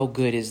How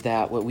good is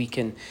that, what we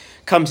can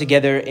come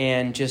together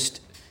and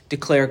just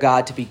declare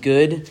God to be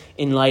good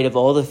in light of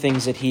all the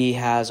things that he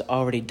has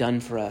already done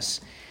for us.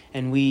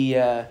 And we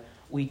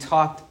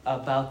talked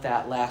about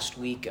that last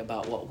week,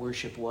 about what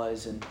worship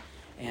was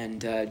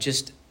and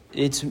just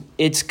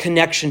its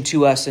connection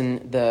to us.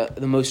 And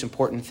the most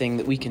important thing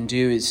that we can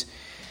do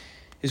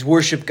is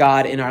worship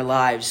God in our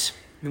lives.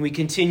 And we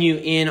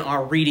continue in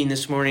our reading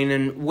this morning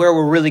and where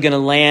we're really going to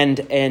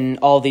land in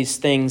all these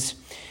things.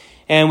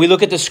 And we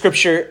look at the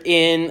scripture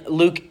in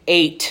Luke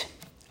 8.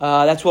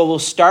 That's where we'll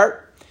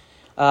start,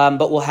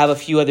 but we'll have a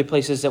few other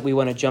places that we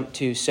want to jump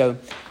to. So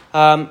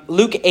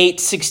Luke 8,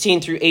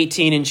 16 through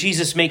 18, and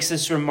Jesus makes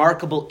this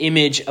remarkable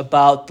image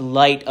about the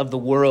light of the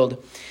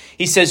world.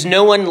 He says,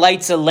 "No one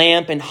lights a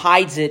lamp and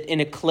hides it in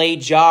a clay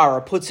jar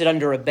or puts it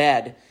under a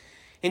bed.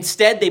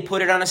 Instead, they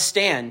put it on a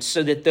stand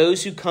so that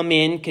those who come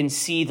in can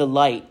see the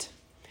light.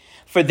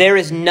 For there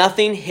is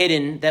nothing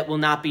hidden that will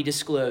not be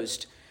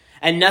disclosed,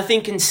 and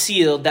nothing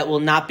concealed that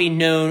will not be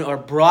known or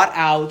brought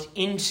out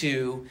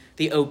into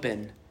the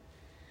open.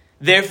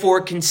 Therefore,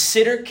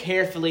 consider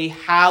carefully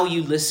how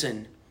you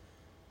listen.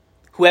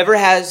 Whoever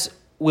has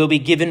will be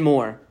given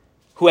more.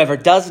 Whoever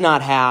does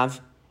not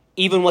have,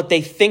 even what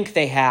they think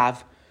they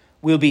have,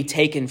 will be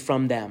taken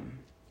from them."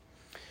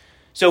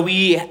 So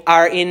we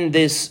are in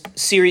this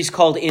series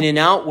called In and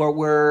Out, where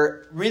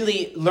we're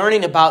really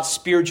learning about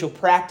spiritual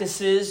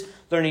practices,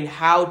 learning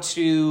how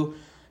to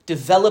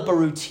develop a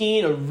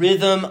routine, a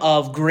rhythm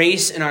of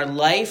grace in our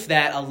life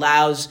that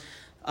allows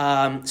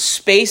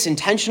space,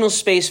 intentional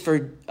space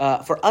for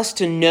us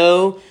to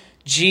know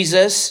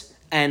Jesus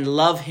and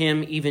love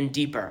him even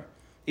deeper.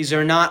 These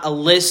are not a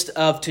list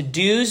of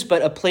to-dos,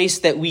 but a place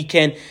that we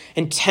can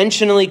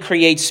intentionally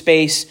create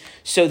space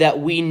so that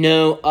we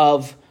know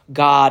of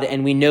God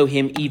and we know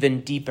him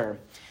even deeper.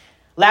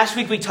 Last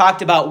week we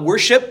talked about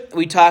worship.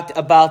 We talked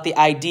about the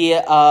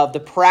idea of the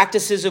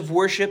practices of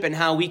worship and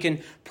how we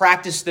can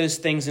practice those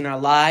things in our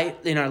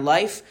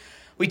life.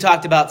 We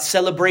talked about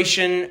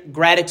celebration,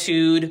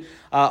 gratitude,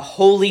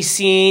 holy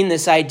scene,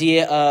 this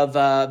idea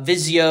of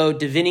visio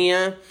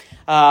divina.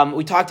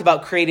 We talked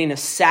about creating a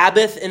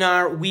Sabbath in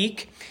our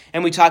week.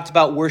 And we talked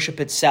about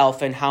worship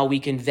itself and how we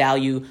can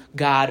value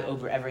God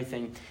over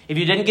everything. If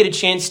you didn't get a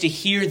chance to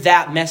hear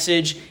that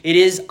message, it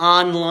is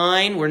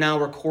online. We're now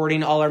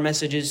recording all our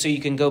messages so you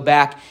can go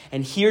back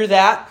and hear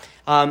that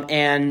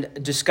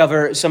and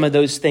discover some of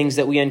those things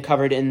that we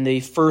uncovered in the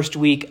first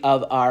week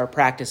of our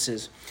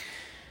practices.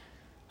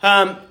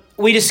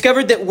 We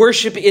discovered that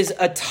worship is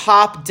a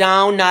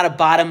top-down, not a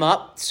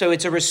bottom-up. So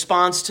it's a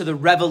response to the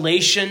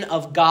revelation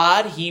of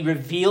God. He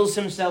reveals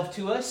himself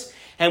to us.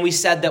 And we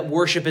said that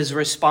worship is a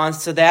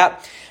response to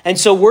that. And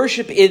so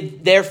worship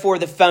is therefore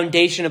the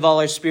foundation of all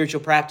our spiritual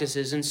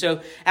practices. And so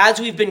as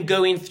we've been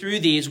going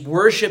through these,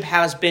 worship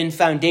has been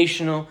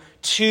foundational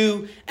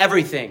to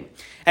everything.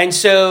 And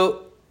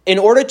so in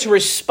order to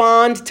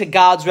respond to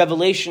God's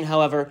revelation,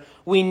 however,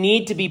 we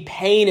need to be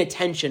paying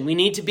attention. We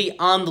need to be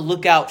on the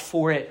lookout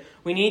for it.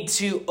 We need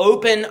to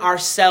open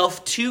ourselves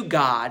to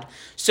God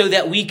so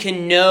that we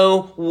can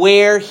know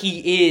where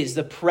he is,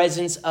 the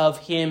presence of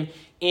him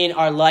in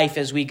our life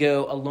as we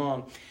go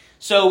along.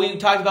 So we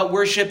talked about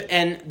worship,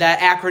 and that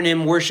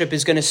acronym worship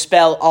is going to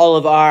spell all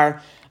of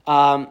our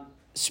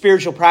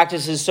spiritual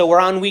practices. So we're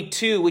on week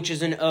 2, which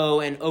is an O,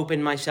 and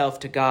open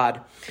myself to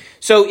God.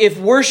 So if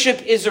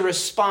worship is a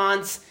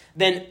response,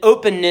 then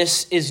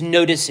openness is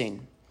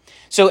noticing.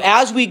 So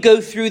as we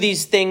go through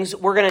these things,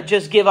 we're going to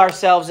just give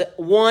ourselves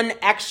one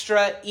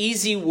extra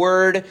easy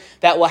word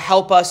that will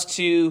help us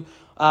to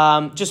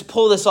just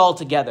pull this all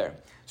together.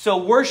 So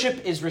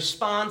worship is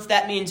response.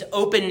 That means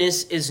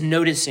openness is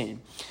noticing.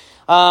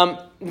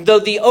 Though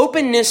the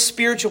openness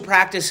spiritual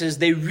practices,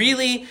 they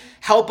really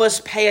help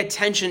us pay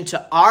attention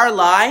to our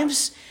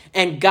lives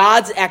and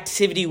God's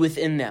activity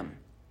within them.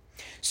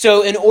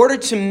 So in order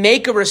to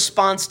make a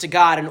response to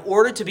God, in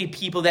order to be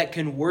people that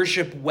can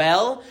worship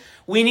well,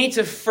 we need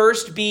to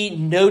first be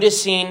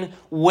noticing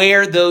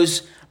where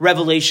those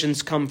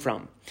revelations come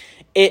from.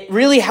 It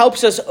really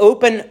helps us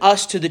open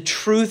us to the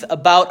truth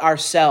about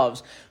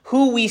ourselves,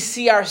 who we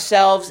see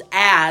ourselves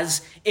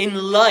as in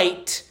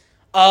light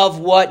of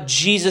what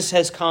Jesus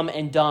has come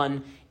and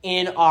done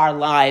in our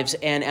lives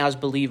and as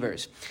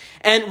believers.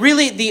 And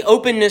really, the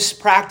openness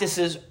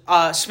practices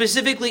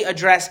specifically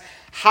address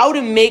how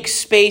to make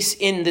space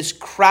in this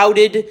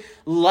crowded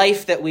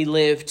life that we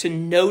live to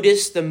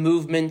notice the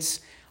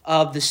movements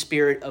of the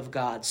Spirit of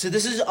God. So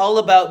this is all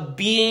about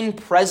being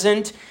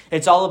present.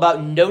 It's all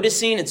about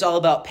noticing. It's all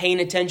about paying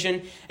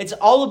attention. It's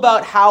all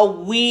about how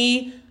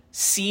we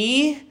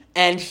see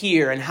and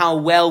hear and how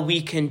well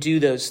we can do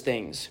those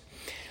things.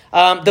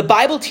 The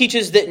Bible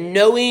teaches that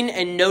knowing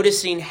and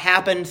noticing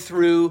happen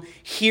through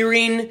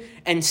hearing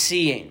and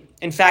seeing.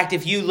 In fact,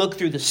 if you look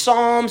through the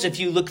Psalms, if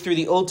you look through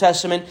the Old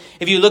Testament,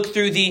 if you look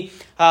through the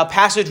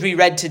passage we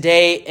read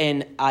today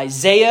in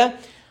Isaiah,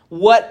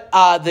 what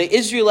the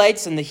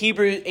Israelites and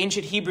the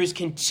ancient Hebrews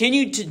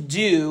continued to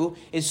do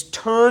is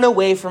turn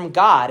away from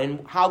God.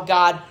 And how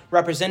God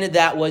represented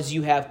that was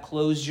you have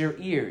closed your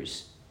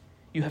ears.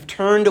 You have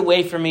turned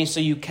away from me so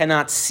you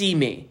cannot see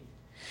me.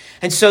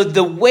 And so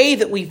the way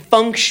that we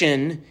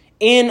function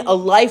in a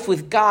life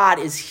with God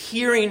is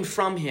hearing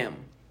from him.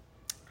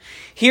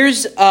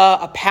 Here's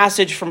a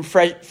passage from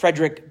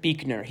Frederick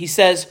Buechner. He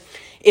says,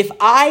 "If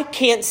I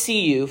can't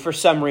see you for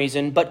some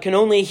reason, but can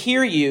only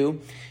hear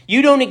you,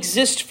 you don't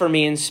exist for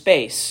me in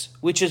space,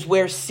 which is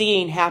where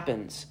seeing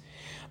happens,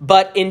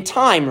 but in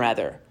time,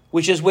 rather,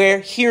 which is where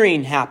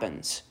hearing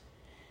happens.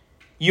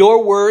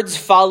 Your words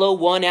follow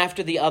one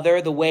after the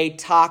other, the way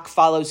talk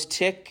follows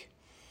tick.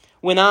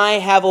 When I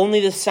have only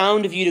the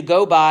sound of you to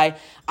go by,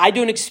 I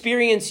don't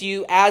experience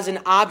you as an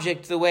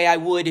object the way I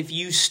would if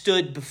you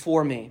stood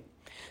before me.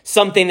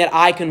 Something that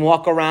I can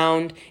walk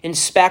around,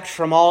 inspect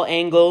from all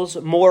angles,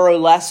 more or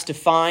less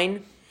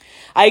define.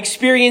 I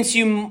experience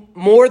you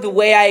more the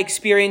way I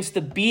experience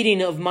the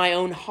beating of my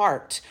own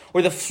heart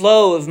or the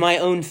flow of my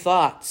own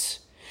thoughts.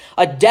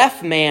 A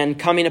deaf man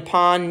coming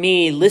upon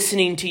me,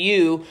 listening to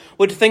you,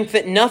 would think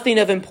that nothing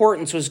of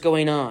importance was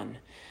going on.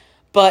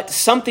 But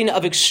something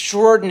of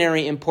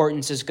extraordinary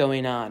importance is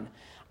going on.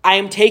 I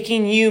am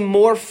taking you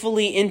more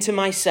fully into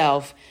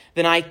myself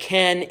than I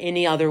can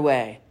any other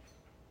way.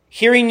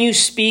 Hearing you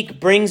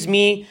speak brings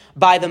me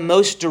by the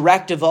most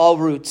direct of all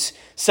routes,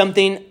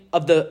 something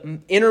of the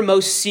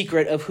innermost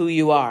secret of who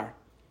you are.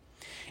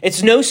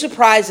 It's no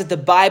surprise that the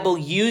Bible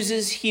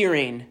uses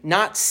hearing,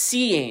 not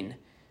seeing,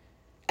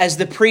 as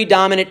the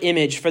predominant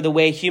image for the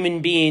way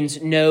human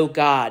beings know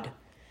God.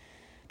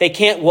 They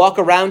can't walk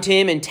around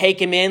him and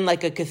take him in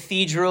like a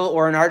cathedral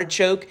or an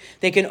artichoke.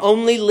 They can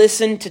only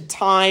listen to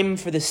time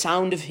for the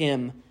sound of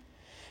him,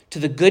 to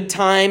the good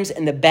times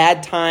and the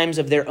bad times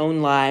of their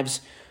own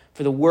lives,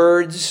 for the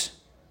words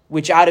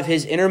which out of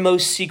his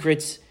innermost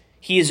secrets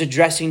he is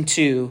addressing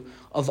to,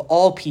 of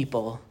all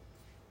people,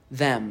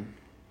 them.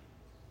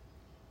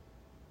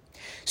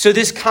 So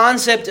this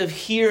concept of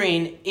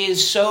hearing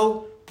is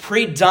so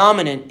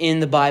predominant in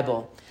the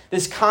Bible.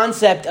 This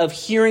concept of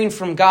hearing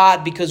from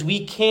God, because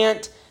we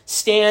can't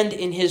stand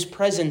in his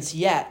presence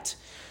yet.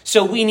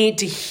 So we need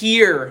to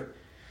hear,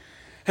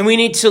 and we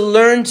need to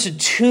learn to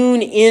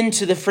tune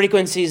into the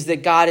frequencies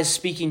that God is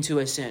speaking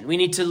to us in. We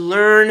need to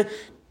learn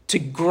to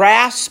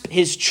grasp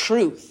his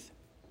truth.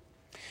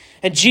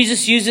 And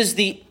Jesus uses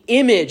the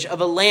image of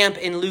a lamp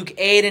in Luke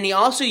 8, and he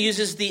also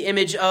uses the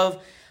image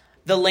of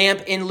the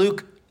lamp in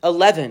Luke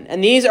 11.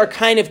 And these are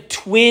kind of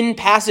twin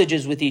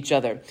passages with each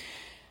other.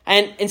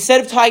 And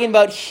instead of talking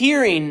about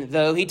hearing,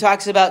 though, he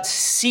talks about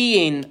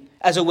seeing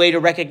as a way to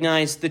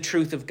recognize the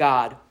truth of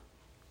God.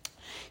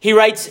 He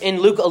writes in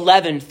Luke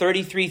 11,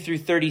 33 through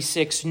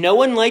 36, "No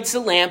one lights a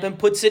lamp and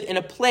puts it in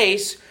a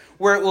place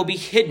where it will be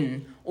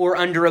hidden or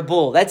under a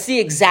bowl." That's the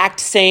exact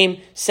same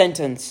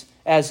sentence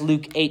as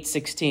Luke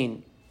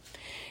 8:16.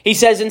 He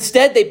says,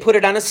 "Instead, they put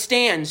it on a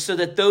stand so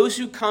that those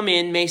who come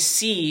in may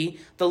see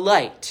the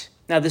light."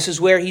 Now, this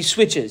is where he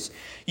switches.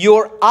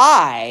 "Your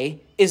eye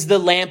is the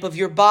lamp of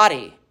your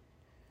body.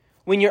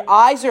 When your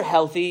eyes are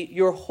healthy,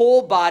 your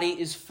whole body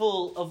is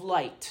full of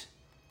light.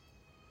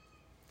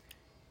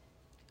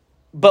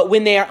 But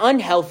when they are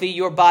unhealthy,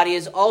 your body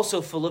is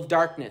also full of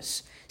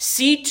darkness.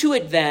 See to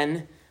it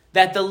then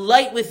that the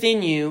light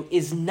within you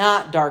is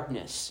not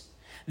darkness.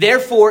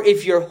 Therefore,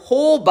 if your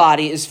whole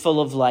body is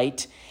full of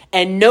light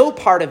and no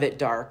part of it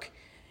dark,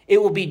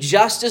 it will be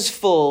just as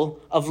full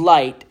of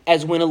light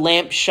as when a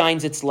lamp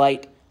shines its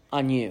light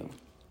on you."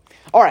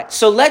 All right,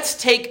 so let's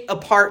take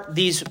apart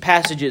these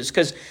passages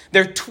because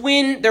they're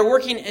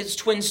working as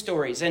twin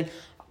stories. And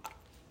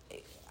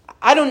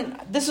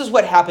this is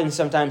what happens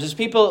sometimes is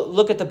people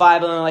look at the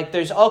Bible and they're like,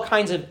 there's all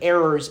kinds of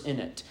errors in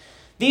it.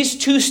 These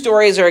two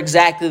stories are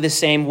exactly the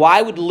same.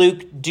 Why would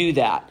Luke do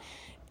that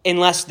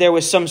unless there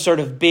was some sort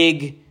of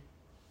big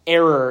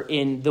error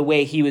in the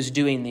way he was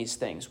doing these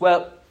things?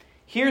 Well,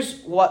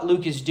 here's what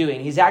Luke is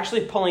doing. He's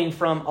actually pulling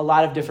from a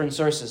lot of different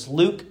sources.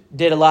 Luke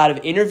did a lot of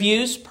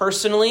interviews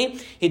personally.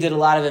 He did a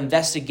lot of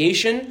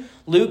investigation.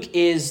 Luke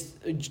is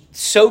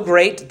so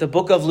great. The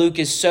book of Luke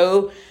is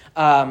so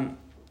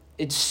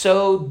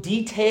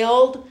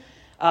detailed.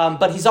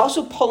 But he's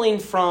also pulling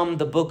from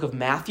the book of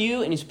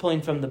Matthew, and he's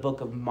pulling from the book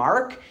of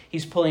Mark.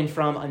 He's pulling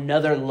from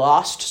another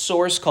lost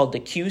source called the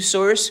Q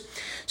source.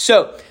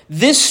 So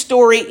this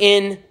story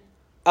in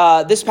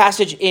this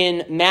passage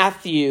in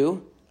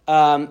Matthew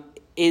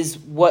is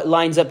what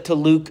lines up to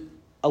Luke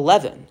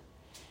 11.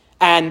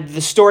 And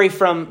the story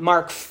from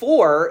Mark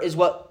 4 is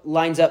what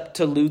lines up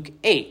to Luke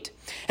 8.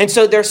 And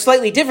so they're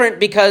slightly different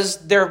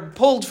because they're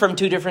pulled from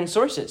two different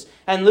sources.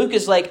 And Luke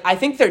is like, I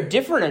think they're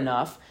different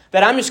enough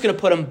that I'm just going to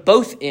put them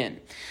both in.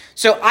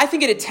 So I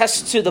think it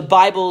attests to the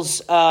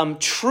Bible's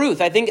truth.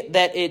 I think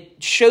that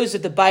it shows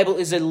that the Bible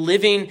is a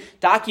living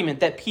document,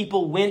 that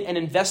people went and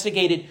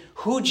investigated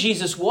who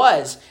Jesus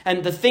was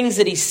and the things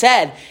that he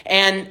said.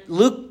 And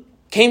Luke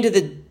came to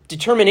the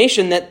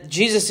determination that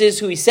Jesus is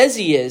who he says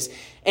he is.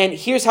 And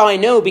here's how I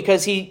know,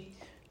 because he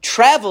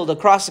traveled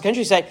across the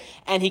countryside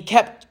and he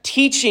kept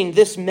teaching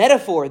this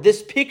metaphor,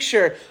 this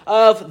picture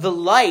of the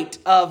light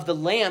of the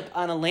lamp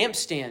on a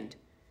lampstand.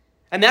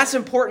 And that's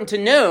important to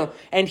know.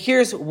 And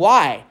here's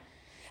why.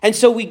 And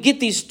so we get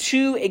these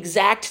two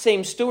exact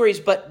same stories,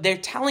 but they're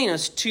telling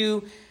us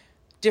two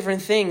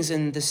different things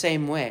in the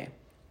same way.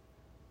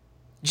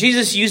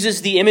 Jesus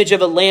uses the image of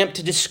a lamp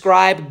to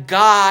describe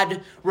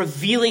God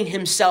revealing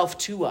himself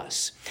to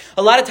us.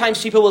 A lot of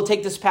times people will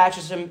take this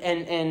passage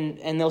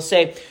and they'll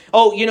say,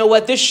 oh, you know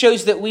what? This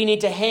shows that we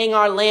need to hang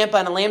our lamp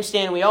on a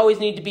lampstand. And we always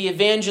need to be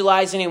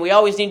evangelizing and we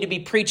always need to be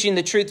preaching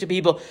the truth to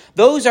people.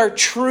 Those are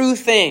true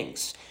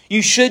things.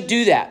 You should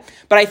do that.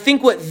 But I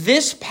think what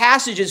this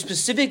passage is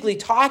specifically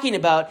talking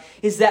about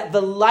is that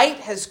the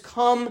light has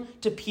come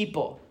to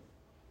people.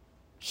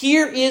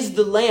 Here is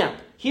the lamp.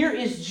 Here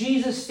is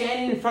Jesus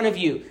standing in front of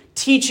you,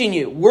 teaching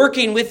you,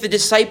 working with the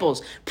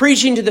disciples,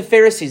 preaching to the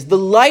Pharisees. The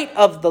light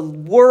of the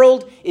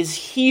world is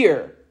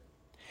here.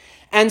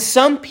 And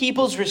some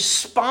people's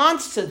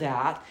response to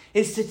that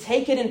is to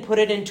take it and put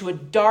it into a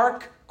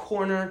dark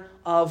corner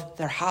of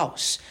their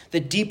house, the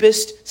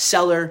deepest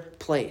cellar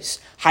place.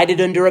 Hide it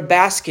under a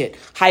basket,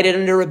 hide it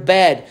under a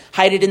bed,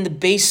 hide it in the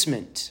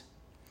basement.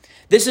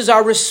 This is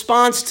our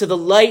response to the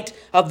light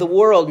of the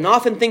world. And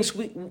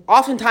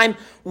oftentimes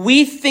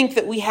we think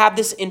that we have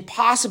this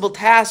impossible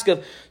task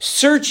of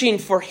searching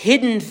for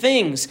hidden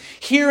things,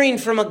 hearing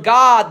from a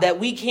God that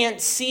we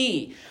can't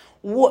see.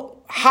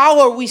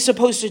 How are we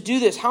supposed to do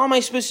this? How am I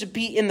supposed to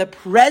be in the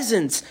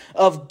presence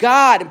of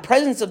God, in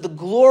presence of the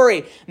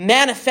glory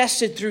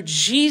manifested through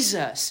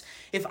Jesus,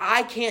 if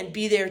I can't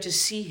be there to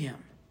see him?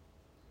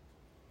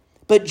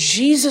 But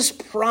Jesus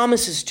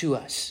promises to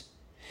us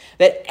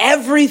that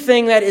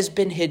everything that has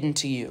been hidden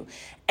to you,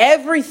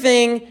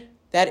 everything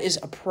that is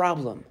a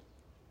problem,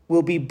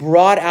 will be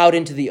brought out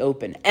into the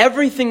open.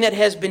 Everything that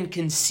has been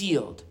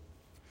concealed.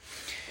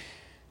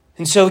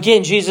 And so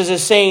again, Jesus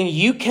is saying,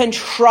 you can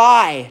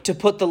try to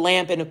put the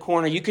lamp in a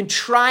corner. You can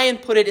try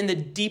and put it in the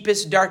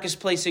deepest, darkest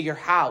place of your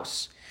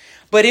house.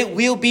 But it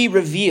will be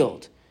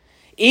revealed.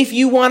 If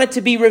you want it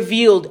to be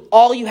revealed,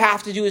 all you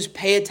have to do is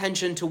pay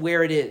attention to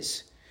where it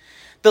is.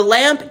 The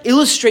lamp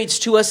illustrates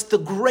to us the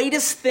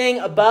greatest thing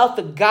about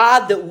the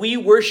God that we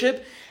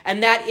worship,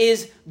 and that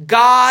is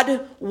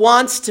God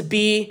wants to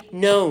be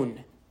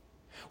known.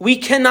 We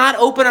cannot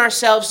open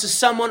ourselves to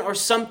someone or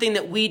something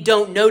that we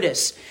don't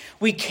notice.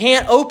 We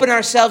can't open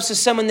ourselves to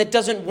someone that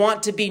doesn't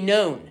want to be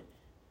known.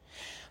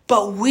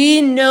 But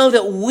we know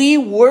that we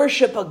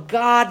worship a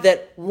God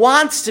that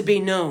wants to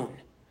be known.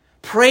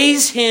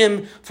 Praise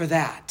him for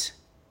that.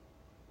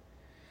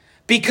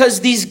 Because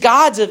these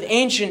gods of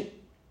ancient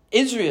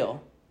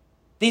Israel,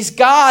 these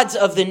gods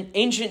of the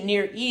ancient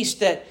Near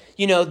East that,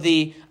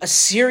 the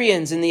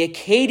Assyrians and the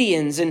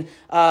Akkadians and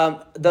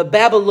the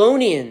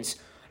Babylonians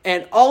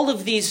and all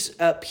of these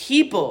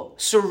people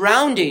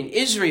surrounding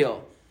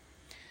Israel,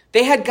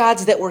 they had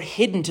gods that were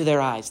hidden to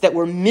their eyes, that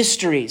were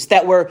mysteries,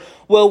 that were,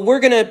 we're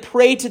going to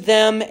pray to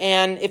them,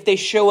 and if they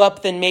show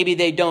up, then maybe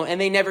they don't.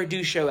 And they never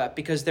do show up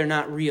because they're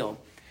not real.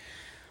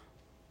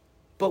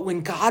 But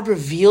when God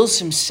reveals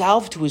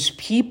himself to his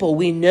people,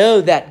 we know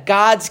that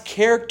God's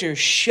character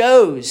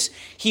shows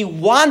he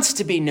wants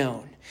to be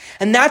known.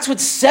 And that's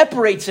what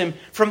separates him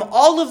from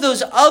all of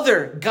those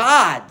other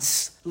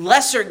gods,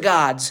 lesser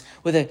gods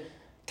with a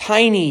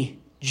tiny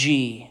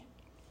g.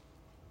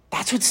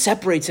 That's what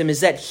separates him,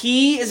 is that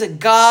he is a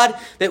God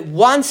that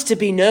wants to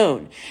be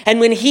known. And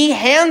when he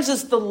hands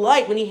us the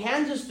light, when he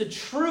hands us the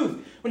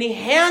truth, when he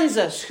hands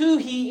us who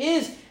he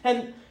is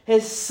and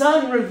his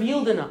son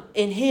revealed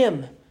in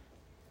him,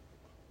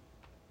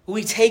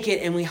 we take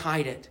it and we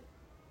hide it.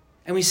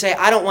 And we say,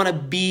 I don't want to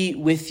be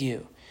with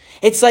you.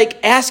 It's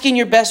like asking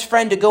your best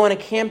friend to go on a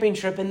camping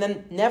trip and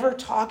then never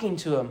talking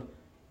to him.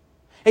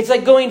 It's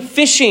like going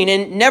fishing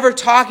and never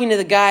talking to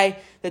the guy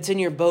that's in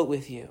your boat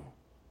with you.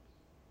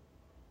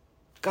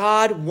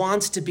 God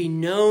wants to be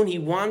known. He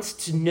wants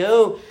to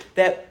know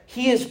that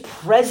he is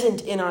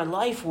present in our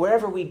life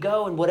wherever we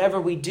go and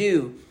whatever we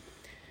do.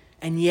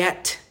 And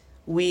yet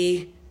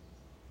we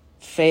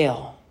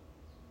fail.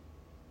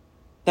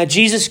 Now,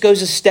 Jesus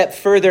goes a step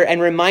further and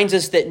reminds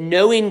us that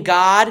knowing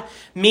God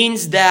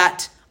means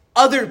that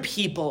other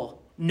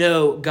people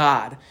know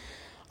God.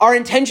 Our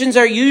intentions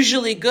are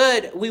usually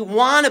good. We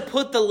want to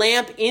put the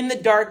lamp in the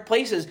dark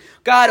places.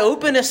 God,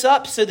 open us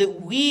up so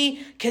that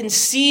we can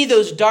see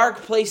those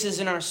dark places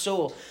in our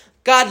soul.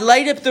 God,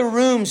 light up the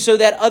room so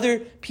that other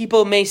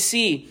people may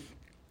see.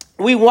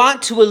 We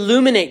want to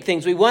illuminate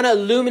things. We want to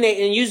illuminate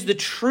and use the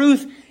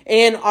truth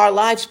in our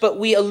lives, but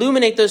we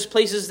illuminate those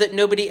places that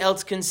nobody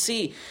else can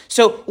see.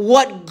 So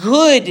what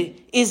good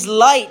is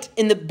light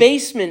in the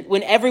basement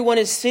when everyone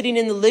is sitting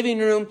in the living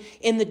room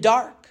in the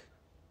dark?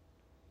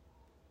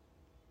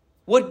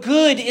 What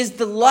good is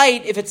the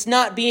light if it's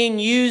not being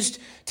used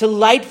to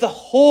light the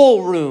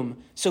whole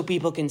room so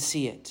people can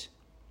see it?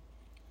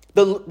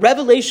 The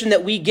revelation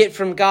that we get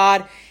from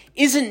God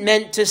isn't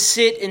meant to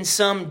sit in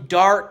some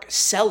dark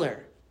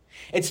cellar.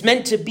 It's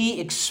meant to be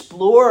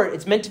explored.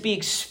 It's meant to be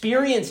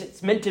experienced.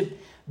 It's meant to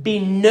be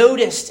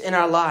noticed in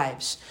our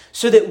lives.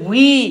 so that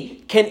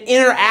we can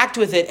interact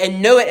with it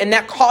and know it. And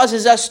that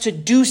causes us to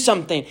do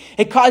something.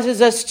 It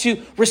causes us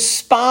to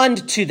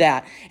respond to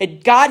that.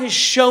 And God has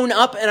shown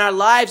up in our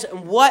lives,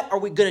 and what are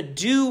we going to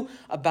do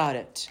about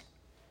it?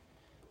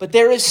 But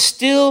there is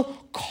still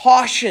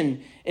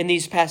caution in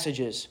these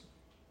passages.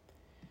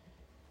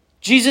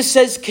 Jesus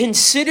says,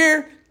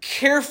 consider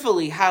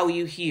carefully how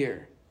you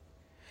hear.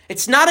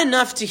 It's not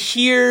enough to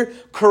hear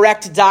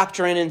correct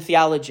doctrine and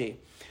theology.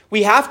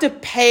 We have to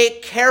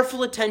pay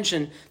careful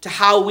attention to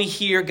how we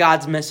hear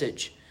God's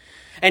message.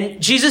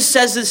 And Jesus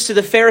says this to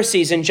the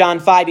Pharisees in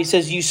John 5. He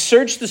says, you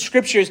search the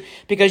scriptures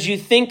because you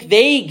think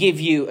they give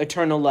you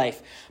eternal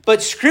life.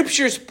 But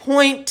scriptures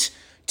point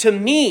to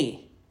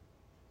me.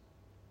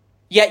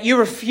 Yet you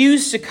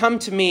refuse to come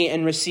to me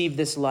and receive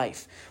this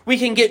life. We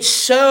can get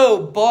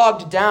so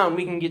bogged down.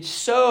 We can get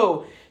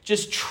so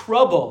just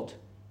troubled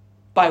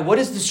by what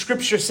does the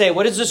scripture say?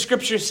 What does the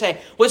scripture say?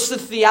 What's the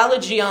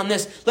theology on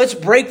this? Let's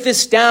break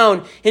this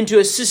down into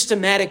a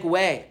systematic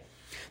way.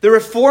 The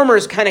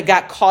reformers kind of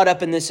got caught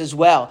up in this as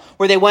well,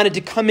 where they wanted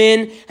to come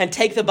in and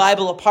take the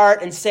Bible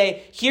apart and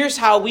say, here's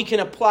how we can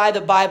apply the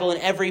Bible in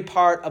every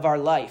part of our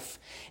life.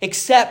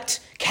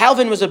 Except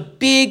Calvin was a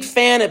big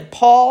fan of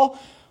Paul,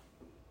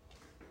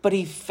 but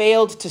he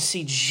failed to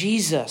see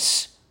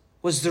Jesus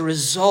was the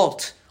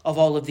result of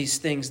all of these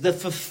things, the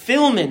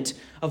fulfillment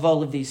of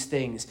all of these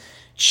things.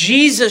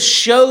 Jesus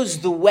shows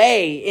the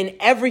way in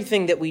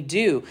everything that we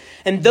do.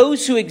 And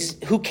those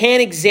who can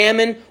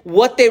examine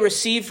what they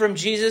receive from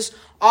Jesus,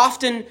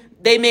 often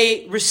they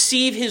may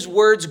receive his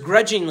words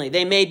grudgingly.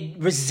 They may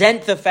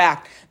resent the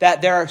fact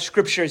that there are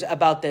scriptures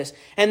about this.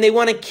 And they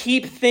want to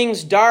keep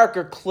things dark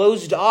or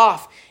closed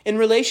off in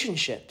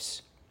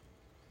relationships.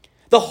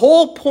 The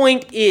whole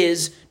point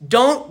is,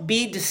 don't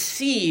be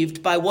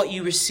deceived by what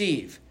you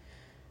receive.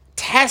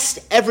 Test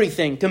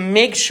everything to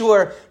make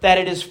sure that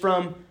it is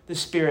from the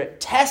Spirit.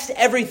 Test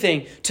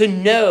everything to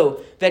know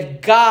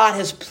that God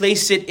has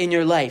placed it in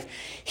your life.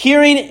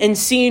 Hearing and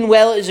seeing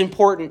well is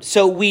important,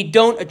 so we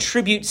don't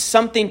attribute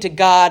something to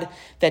God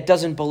that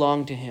doesn't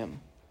belong to him.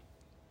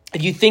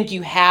 If you think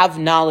you have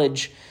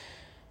knowledge,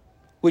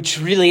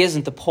 which really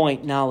isn't the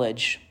point,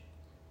 knowledge,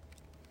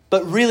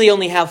 but really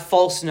only have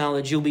false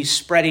knowledge, you'll be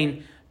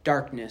spreading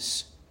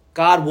darkness.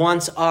 God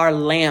wants our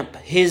lamp,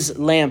 his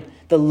lamp,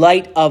 the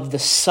light of the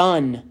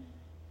sun,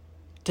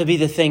 to be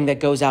the thing that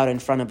goes out in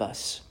front of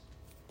us.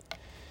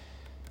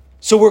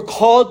 So we're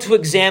called to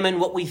examine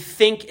what we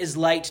think is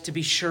light to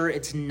be sure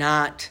it's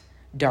not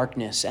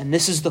darkness. And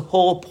this is the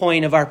whole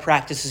point of our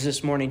practices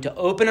this morning, to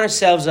open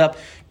ourselves up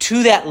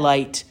to that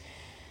light,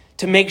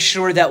 to make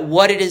sure that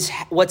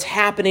what's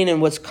happening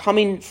and what's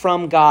coming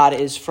from God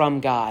is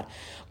from God.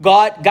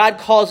 God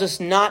calls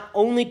us not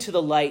only to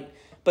the light,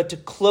 but to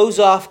close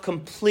off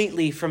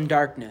completely from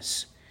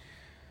darkness.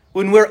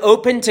 When we're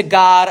open to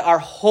God, our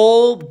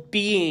whole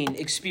being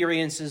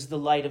experiences the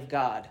light of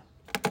God.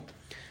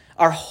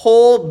 Our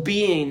whole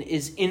being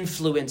is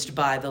influenced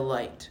by the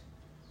light.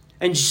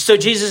 And so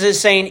Jesus is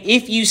saying,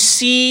 if you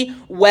see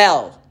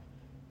well,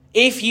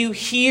 if you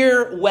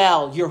hear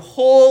well, your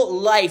whole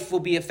life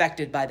will be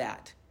affected by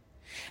that.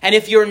 And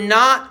if you're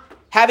not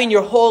having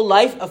your whole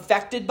life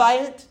affected by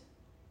it,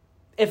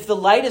 if the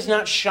light is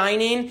not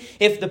shining,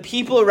 if the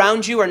people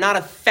around you are not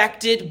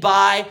affected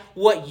by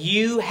what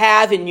you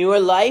have in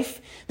your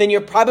life, then you're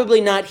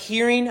probably not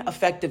hearing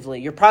effectively.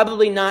 You're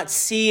probably not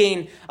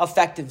seeing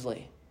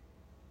effectively.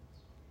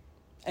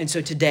 And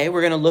so today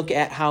we're going to look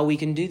at how we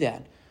can do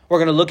that. We're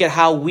going to look at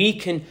how we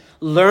can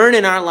learn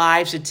in our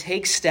lives to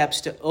take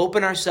steps to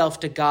open ourselves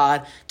to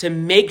God, to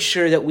make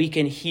sure that we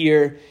can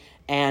hear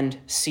and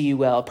see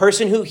well. A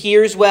person who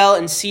hears well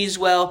and sees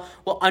well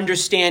will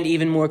understand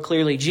even more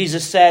clearly.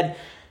 Jesus said,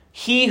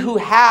 he who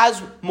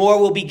has more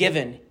will be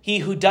given. He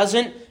who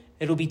doesn't,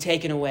 it will be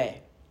taken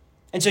away.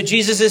 And so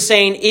Jesus is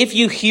saying, if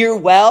you hear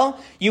well,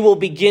 you will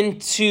begin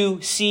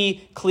to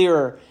see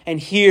clearer and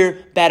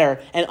hear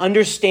better and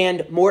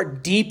understand more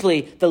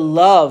deeply the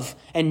love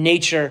and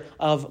nature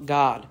of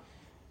God.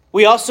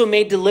 We also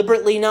may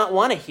deliberately not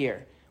want to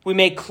hear. We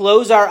may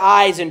close our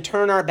eyes and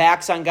turn our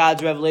backs on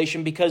God's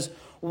revelation because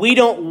we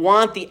don't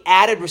want the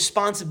added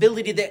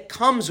responsibility that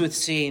comes with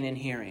seeing and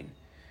hearing.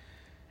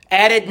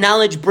 Added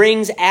knowledge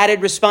brings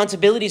added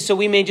responsibility, so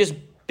we may just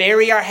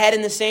bury our head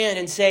in the sand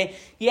and say,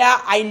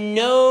 yeah, I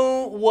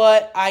know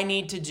what I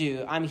need to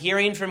do. I'm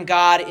hearing from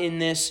God in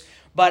this,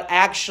 but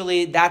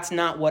actually that's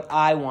not what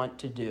I want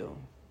to do.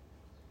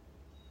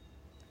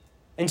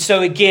 And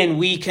so again,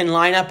 we can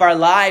line up our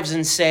lives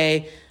and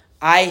say,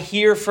 I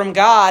hear from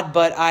God,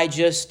 but I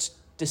just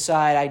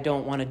decide I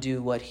don't want to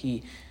do what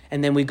he...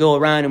 And then we go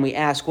around and we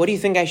ask, what do you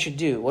think I should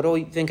do? What do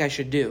you think I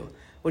should do?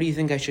 What do you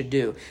think I should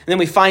do? And then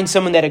we find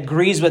someone that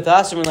agrees with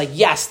us and we're like,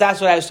 yes,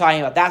 that's what I was talking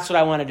about. That's what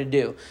I wanted to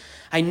do.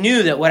 I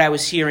knew that what I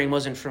was hearing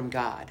wasn't from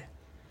God.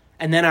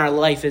 And then our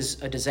life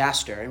is a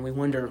disaster and we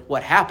wonder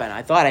what happened.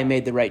 I thought I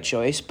made the right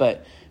choice,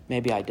 but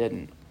maybe I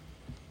didn't.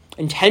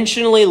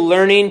 Intentionally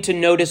learning to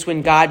notice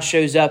when God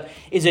shows up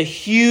is a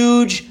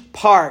huge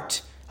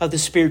part of the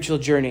spiritual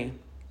journey.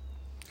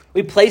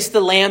 We place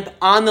the lamp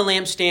on the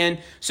lampstand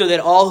so that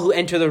all who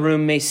enter the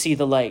room may see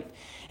the light.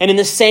 And in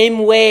the same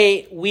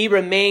way, we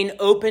remain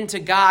open to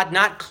God,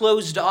 not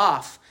closed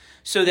off,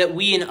 so that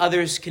we and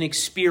others can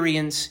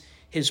experience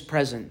his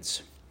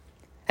presence.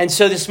 And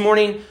so this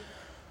morning,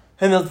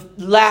 in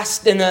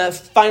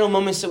the final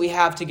moments that we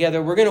have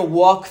together, we're going to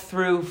walk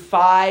through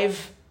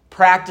 5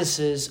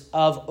 practices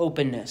of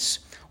openness,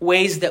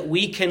 ways that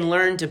we can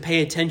learn to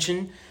pay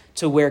attention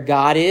to where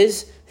God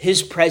is,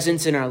 his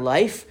presence in our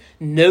life,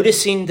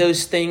 noticing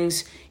those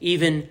things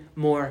even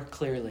more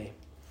clearly.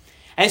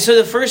 And so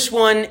the first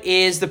one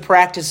is the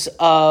practice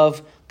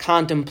of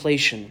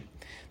contemplation,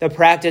 the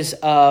practice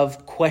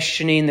of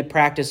questioning, the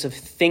practice of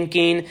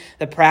thinking,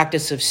 the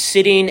practice of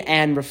sitting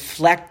and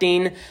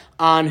reflecting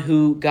on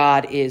who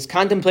God is.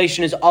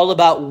 Contemplation is all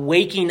about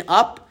waking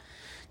up.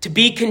 To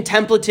be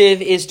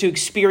contemplative is to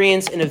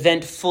experience an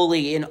event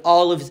fully in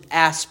all of its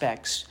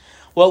aspects.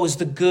 What was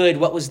the good?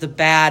 What was the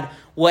bad?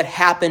 What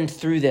happened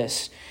through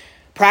this?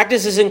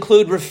 Practices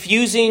include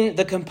refusing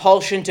the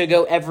compulsion to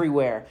go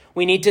everywhere.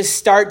 We need to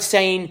start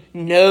saying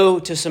no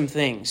to some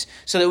things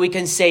so that we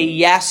can say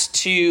yes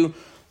to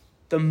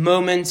the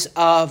moments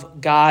of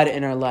God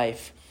in our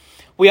life.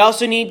 We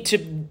also need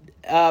to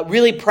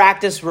really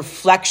practice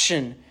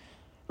reflecting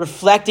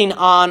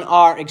on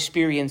our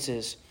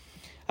experiences.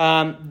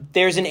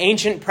 There's an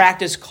ancient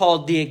practice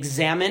called the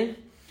examen,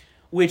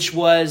 which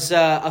was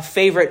a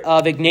favorite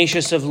of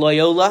Ignatius of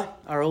Loyola,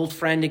 our old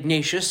friend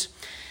Ignatius.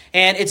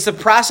 And it's the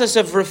process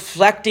of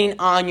reflecting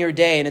on your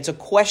day. And it's a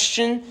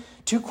question,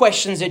 2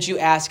 questions that you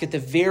ask at the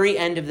very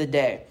end of the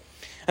day.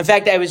 In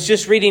fact, I was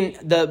just reading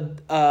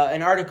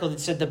an article that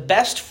said the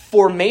best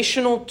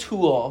formational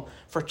tool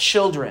for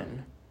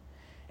children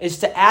is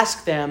to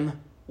ask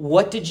them,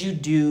 what did you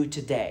do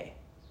today?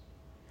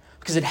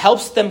 Because it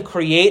helps them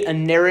create a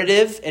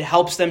narrative. It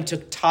helps them to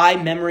tie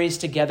memories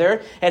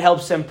together. It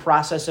helps them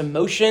process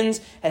emotions.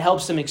 It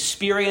helps them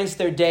experience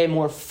their day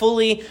more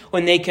fully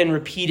when they can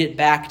repeat it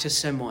back to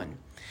someone.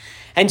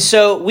 And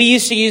so we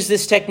used to use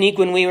this technique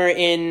when we were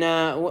in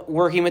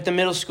working with the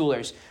middle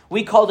schoolers.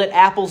 We called it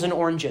apples and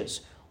oranges.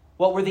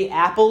 What were the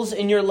apples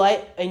in your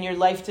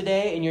life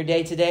today, in your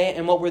day today,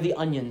 and what were the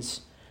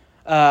onions?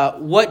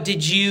 What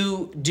did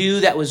you do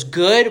that was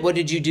good? What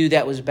did you do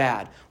that was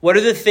bad? What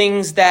are the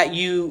things that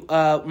you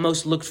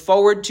most looked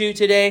forward to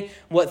today?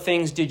 What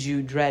things did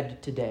you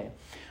dread today?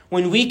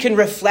 When we can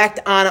reflect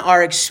on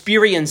our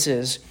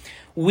experiences,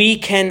 we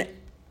can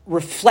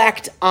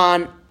reflect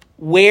on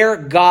where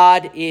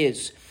God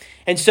is.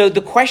 And so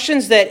the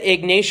questions that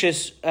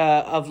Ignatius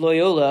of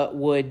Loyola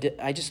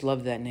I just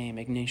love that name,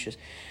 Ignatius.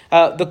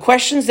 The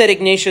questions that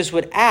Ignatius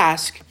would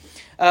ask,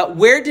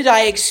 where did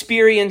I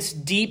experience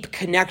deep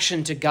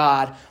connection to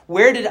God?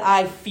 Where did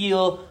I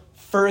feel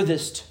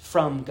furthest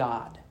from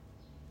God?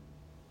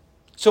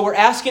 So we're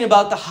asking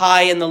about the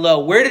high and the low.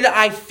 Where did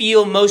I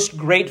feel most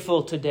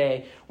grateful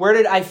today? Where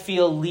did I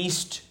feel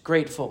least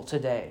grateful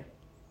today?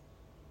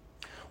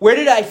 Where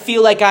did I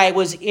feel like I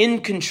was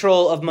in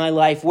control of my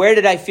life? Where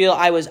did I feel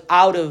I was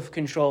out of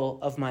control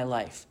of my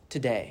life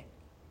today?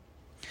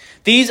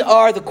 These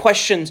are the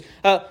questions.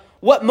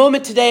 What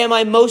moment today am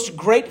I most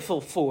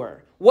grateful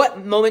for?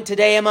 What moment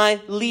today am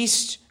I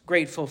least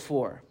grateful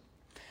for?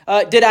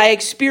 Did I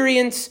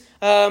experience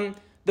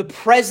the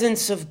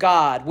presence of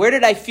God? Where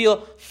did I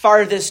feel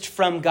farthest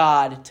from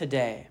God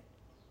today?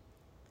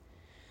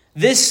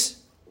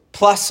 This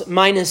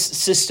plus-minus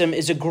system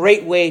is a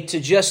great way to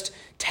just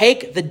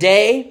take the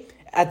day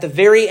at the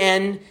very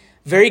end,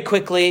 very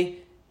quickly,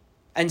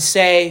 and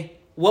say,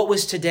 what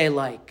was today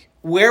like?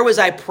 Where was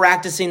I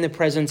practicing the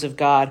presence of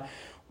God?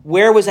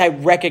 Where was I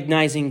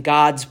recognizing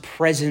God's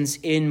presence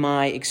in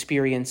my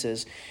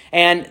experiences?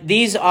 And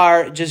these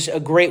are just a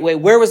great way.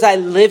 Where was I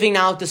living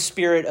out the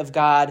Spirit of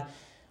God?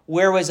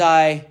 Where was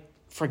I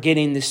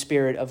forgetting the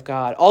Spirit of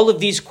God? All of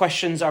these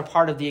questions are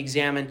part of the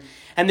examen.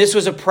 And this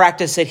was a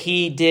practice that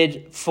he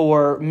did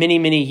for many,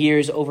 many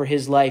years over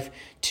his life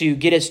to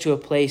get us to a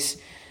place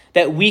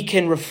that we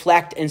can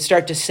reflect and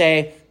start to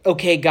say,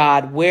 okay,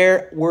 God,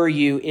 where were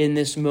you in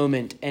this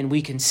moment? And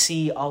we can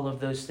see all of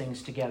those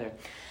things together.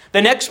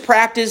 The next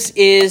practice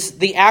is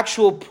the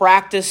actual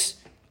practice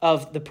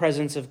of the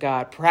presence of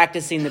God,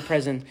 practicing the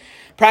presence.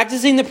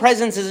 Practicing the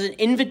presence is an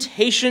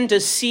invitation to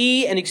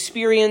see and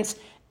experience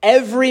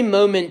every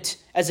moment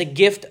as a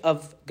gift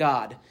of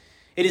God.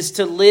 It is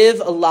to live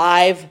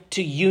alive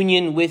to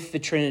union with the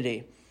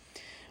Trinity.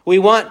 We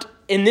want,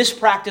 in this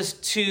practice,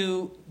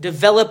 to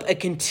develop a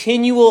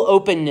continual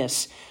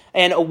openness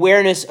and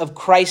awareness of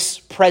Christ's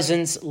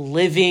presence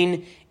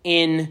living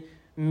in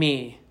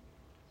me.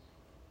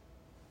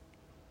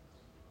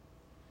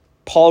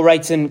 Paul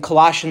writes in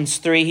Colossians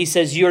 3, he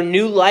says, your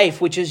new life,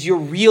 which is your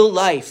real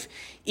life,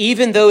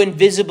 even though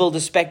invisible to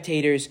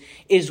spectators,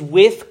 is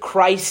with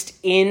Christ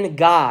in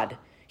God.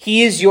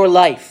 He is your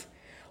life.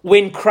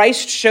 When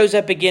Christ shows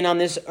up again on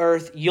this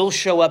earth, you'll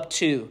show up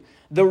too.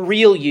 The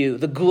real you,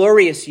 the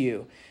glorious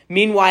you.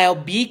 Meanwhile,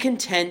 be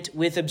content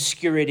with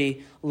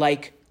obscurity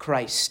like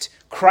Christ.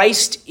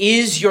 Christ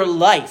is your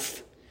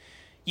life.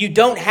 You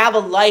don't have a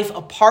life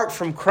apart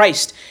from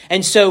Christ.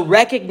 And so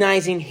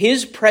recognizing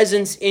his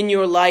presence in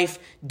your life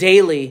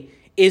daily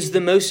is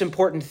the most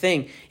important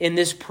thing in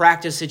this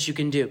practice that you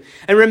can do.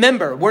 And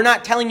remember, we're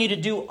not telling you to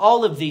do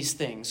all of these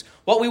things.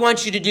 What we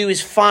want you to do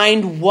is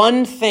find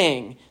one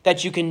thing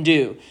that you can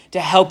do to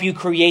help you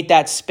create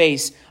that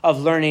space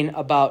of learning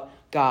about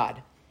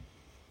God.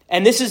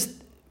 And this is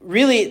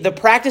really, the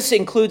practice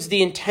includes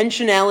the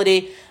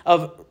intentionality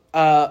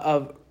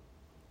of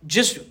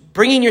just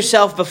bringing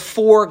yourself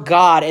before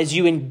God as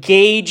you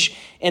engage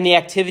in the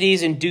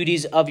activities and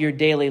duties of your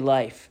daily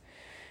life.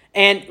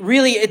 And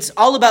really, it's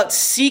all about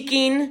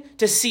seeking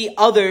to see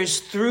others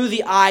through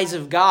the eyes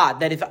of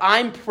God. That if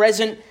I'm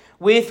present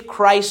with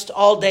Christ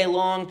all day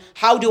long,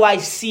 how do I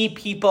see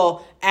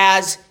people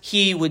as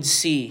he would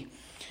see?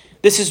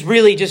 This is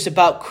really just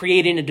about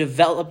creating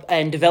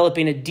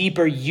developing a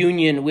deeper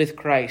union with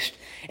Christ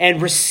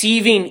and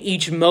receiving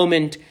each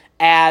moment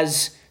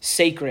as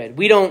sacred.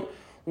 We don't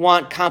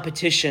want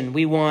competition.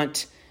 We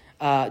want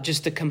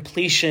just the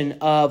completion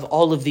of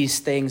all of these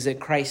things that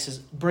Christ is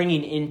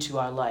bringing into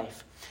our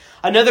life.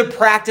 Another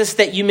practice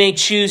that you may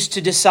choose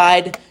to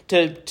decide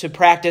to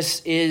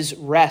practice is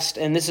rest.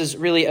 And this is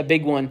really a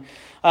big one.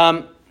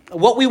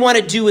 What we want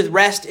to do with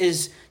rest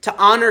is to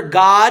honor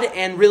God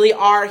and really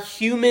our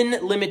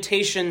human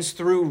limitations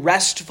through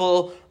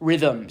restful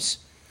rhythms.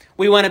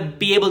 We want to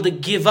be able to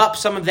give up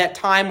some of that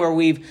time where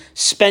we've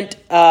spent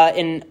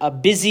in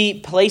busy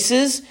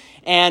places,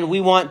 and we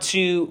want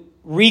to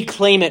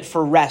reclaim it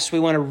for rest. We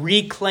want to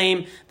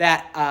reclaim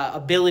that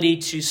ability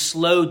to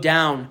slow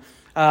down.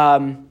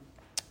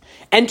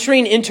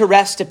 Entering into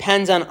rest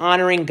depends on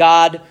honoring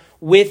God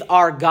with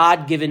our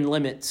God-given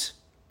limits.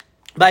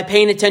 By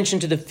paying attention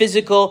to the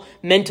physical,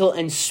 mental,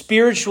 and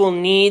spiritual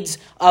needs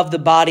of the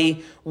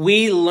body,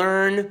 we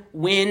learn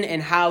when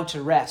and how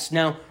to rest.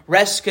 Now,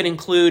 rest could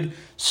include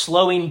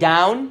slowing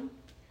down.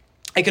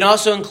 It can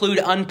also include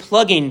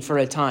unplugging for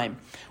a time,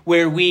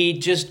 where we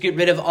just get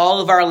rid of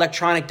all of our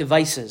electronic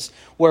devices,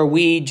 where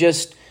we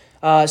just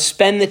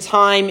spend the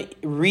time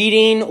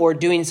reading or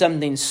doing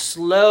something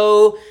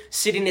slow,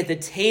 sitting at the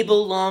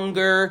table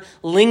longer,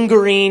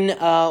 lingering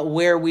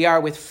where we are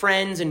with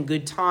friends and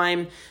good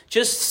time,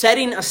 just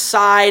setting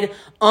aside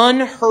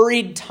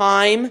unhurried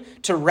time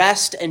to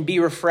rest and be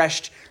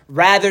refreshed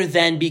rather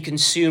than be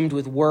consumed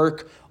with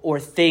work or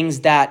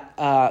things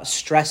that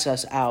stress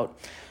us out.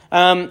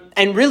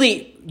 And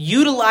really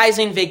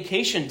utilizing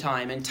vacation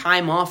time and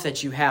time off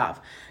that you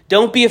have.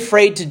 Don't be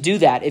afraid to do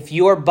that. If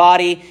your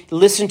body,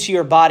 listen to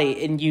your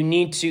body, and you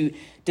need to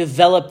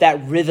develop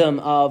that rhythm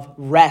of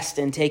rest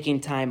and taking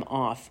time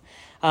off.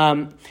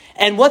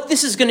 And what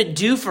this is going to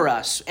do for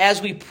us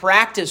as we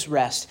practice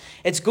rest,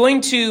 it's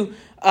going to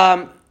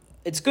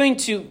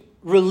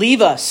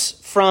relieve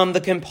us from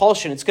the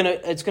compulsion. It's going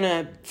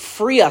to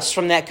free us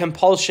from that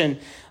compulsion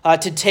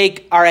to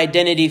take our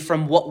identity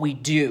from what we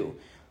do.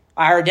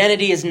 Our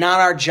identity is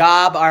not our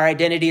job. Our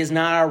identity is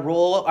not our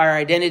role. Our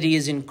identity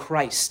is in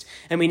Christ.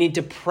 And we need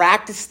to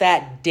practice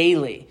that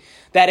daily.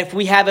 That if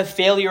we have a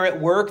failure at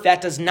work,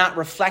 that does not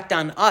reflect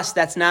on us.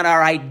 That's not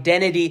our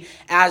identity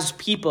as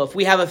people. If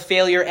we have a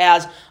failure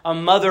as a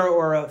mother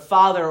or a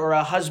father or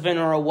a husband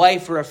or a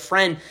wife or a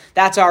friend,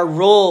 that's our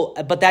role,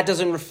 but that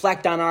doesn't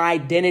reflect on our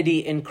identity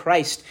in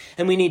Christ.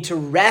 And we need to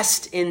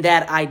rest in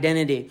that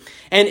identity.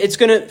 And it's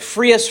going to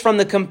free us from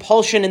the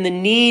compulsion and the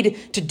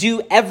need to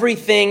do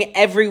everything,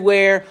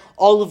 everywhere,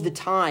 all of the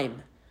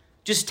time.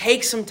 Just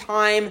take some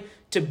time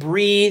to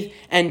breathe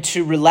and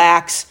to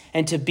relax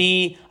and to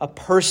be a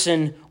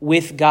person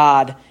with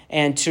God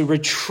and to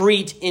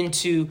retreat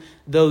into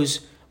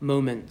those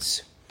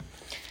moments.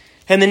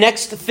 And the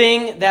next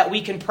thing that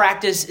we can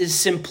practice is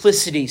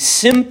simplicity,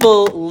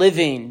 simple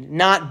living,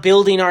 not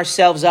building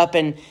ourselves up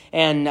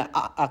and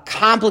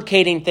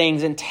complicating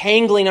things and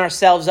tangling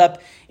ourselves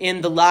up in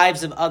the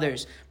lives of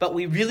others. But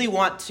we really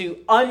want to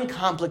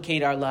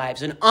uncomplicate our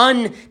lives and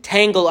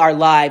untangle our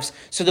lives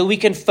so that we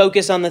can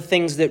focus on the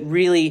things that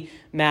really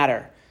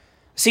matter.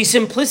 See,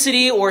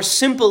 simplicity or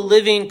simple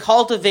living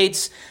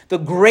cultivates the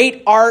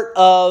great art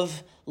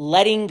of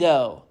letting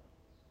go,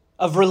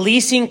 of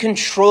releasing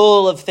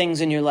control of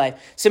things in your life.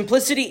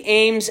 Simplicity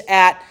aims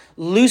at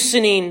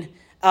loosening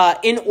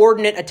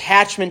inordinate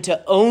attachment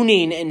to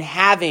owning and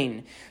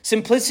having.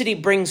 Simplicity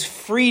brings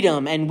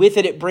freedom, and with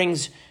it, it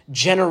brings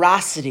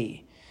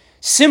generosity.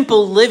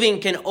 Simple living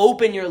can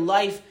open your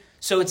life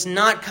so it's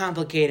not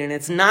complicated and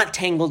it's not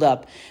tangled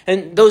up.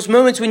 And those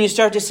moments when you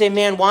start to say,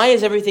 man, why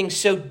is everything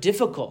so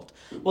difficult?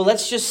 Well,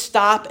 let's just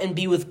stop and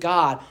be with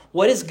God.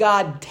 What is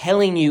God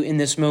telling you in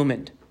this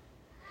moment?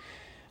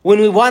 When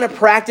we want to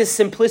practice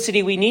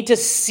simplicity, we need to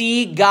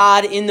see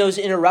God in those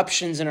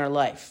interruptions in our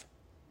life.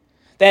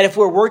 That if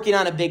we're working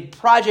on a big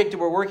project or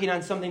we're working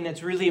on something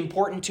that's really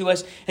important to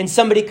us and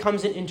somebody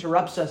comes and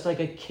interrupts us, like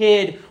a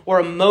kid or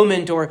a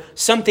moment or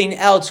something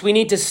else, we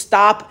need to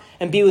stop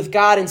and be with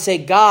God and say,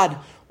 God,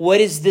 what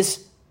is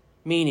this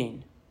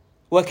meaning?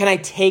 What can I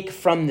take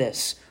from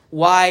this?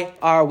 Why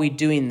are we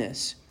doing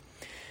this?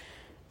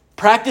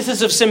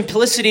 Practices of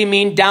simplicity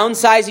mean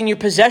downsizing your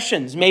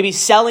possessions, maybe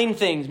selling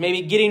things,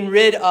 maybe getting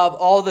rid of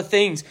all the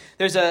things.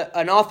 There's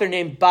an author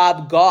named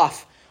Bob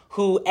Goff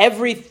who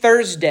every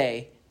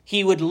Thursday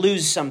he would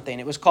lose something.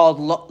 It was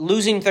called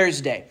Losing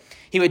Thursday.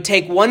 He would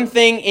take one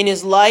thing in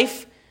his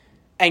life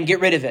and get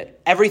rid of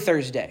it every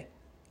Thursday.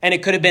 And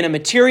it could have been a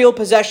material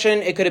possession.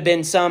 It could have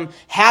been some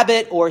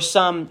habit or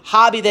some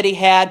hobby that he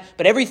had.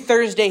 But every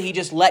Thursday he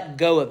just let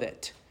go of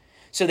it,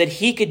 so that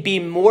he could be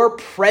more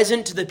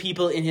present to the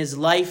people in his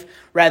life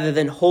rather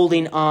than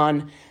holding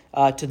on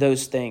to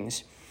those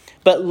things.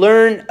 But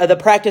the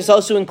practice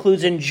also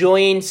includes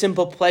enjoying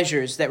simple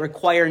pleasures that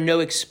require no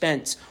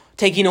expense,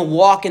 taking a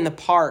walk in the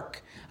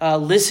park,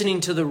 listening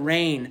to the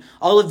rain,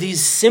 all of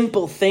these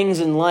simple things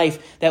in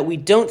life that we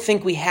don't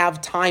think we have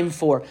time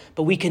for,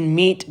 but we can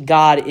meet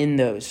God in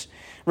those.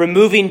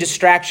 Removing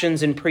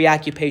distractions and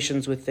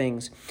preoccupations with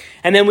things.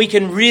 And then we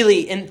can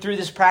really, through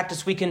this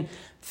practice, we can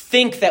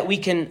think that we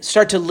can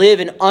start to live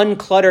an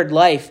uncluttered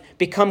life,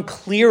 become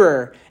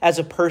clearer as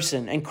a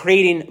person, and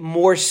creating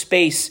more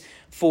space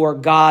for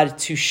God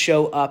to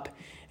show up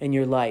in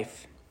your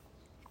life.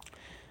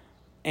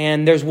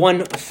 And there's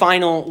one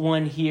final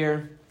one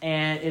here,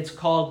 and it's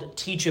called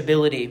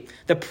teachability,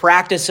 the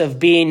practice of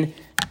being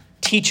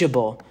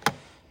teachable.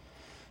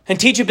 And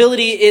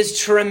teachability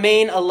is to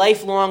remain a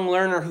lifelong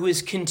learner who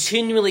is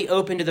continually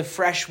open to the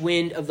fresh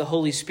wind of the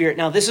Holy Spirit.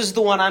 Now, this is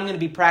the one I'm going to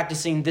be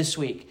practicing this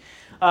week.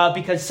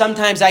 Because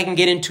sometimes I can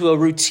get into a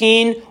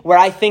routine where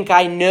I think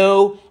I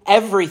know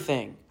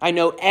everything. I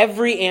know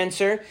every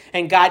answer,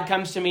 and God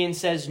comes to me and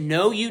says,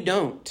 no, you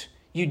don't.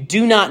 You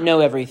do not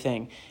know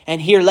everything. And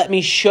here, let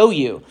me show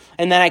you.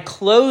 And then I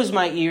close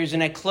my ears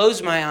and I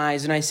close my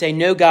eyes and I say,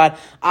 no, God,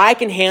 I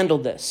can handle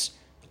this.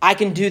 I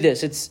can do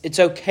this. It's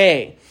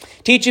okay.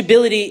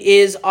 Teachability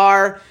is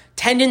our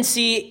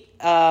tendency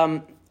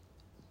and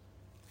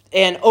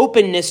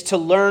openness to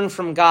learn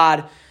from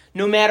God,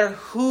 no matter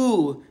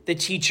who the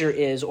teacher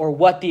is or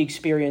what the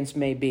experience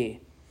may be.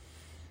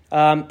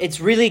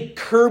 It's really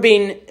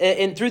curbing,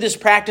 and through this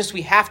practice,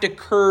 we have to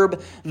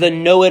curb the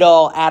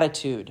know-it-all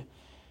attitude.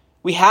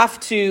 We have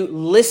to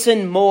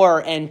listen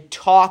more and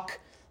talk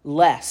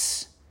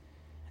less.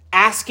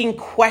 Asking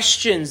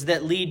questions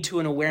that lead to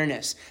an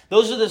awareness.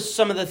 Those are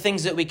some of the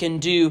things that we can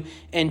do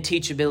in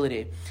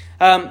teachability.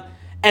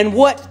 And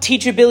what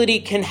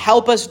teachability can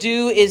help us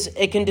do is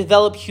it can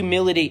develop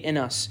humility in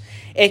us.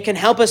 It can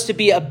help us to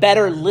be a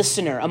better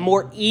listener, a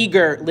more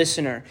eager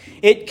listener.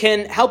 It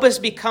can help us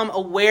become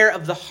aware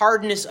of the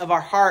hardness of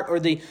our heart or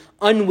the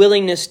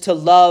unwillingness to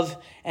love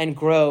and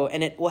grow.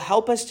 And it will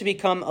help us to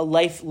become a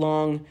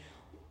lifelong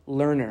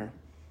learner.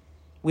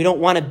 We don't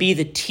want to be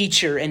the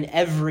teacher in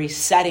every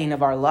setting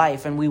of our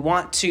life, and we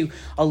want to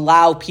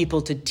allow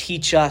people to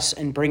teach us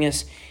and bring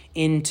us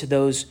into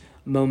those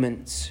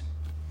moments.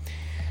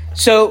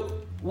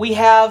 So we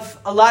have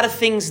a lot of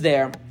things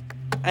there.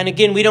 And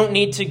again, we don't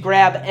need to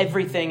grab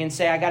everything and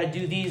say, I got to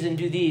do these and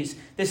do these.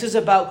 This is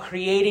about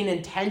creating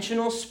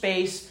intentional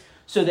space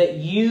so that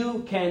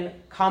you can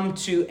come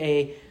to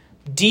a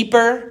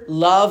deeper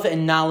love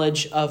and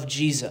knowledge of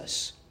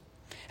Jesus.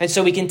 And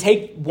so we can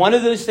take one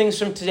of those things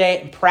from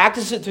today and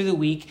practice it through the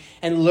week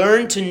and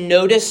learn to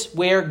notice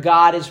where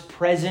God is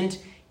present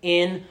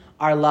in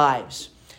our lives.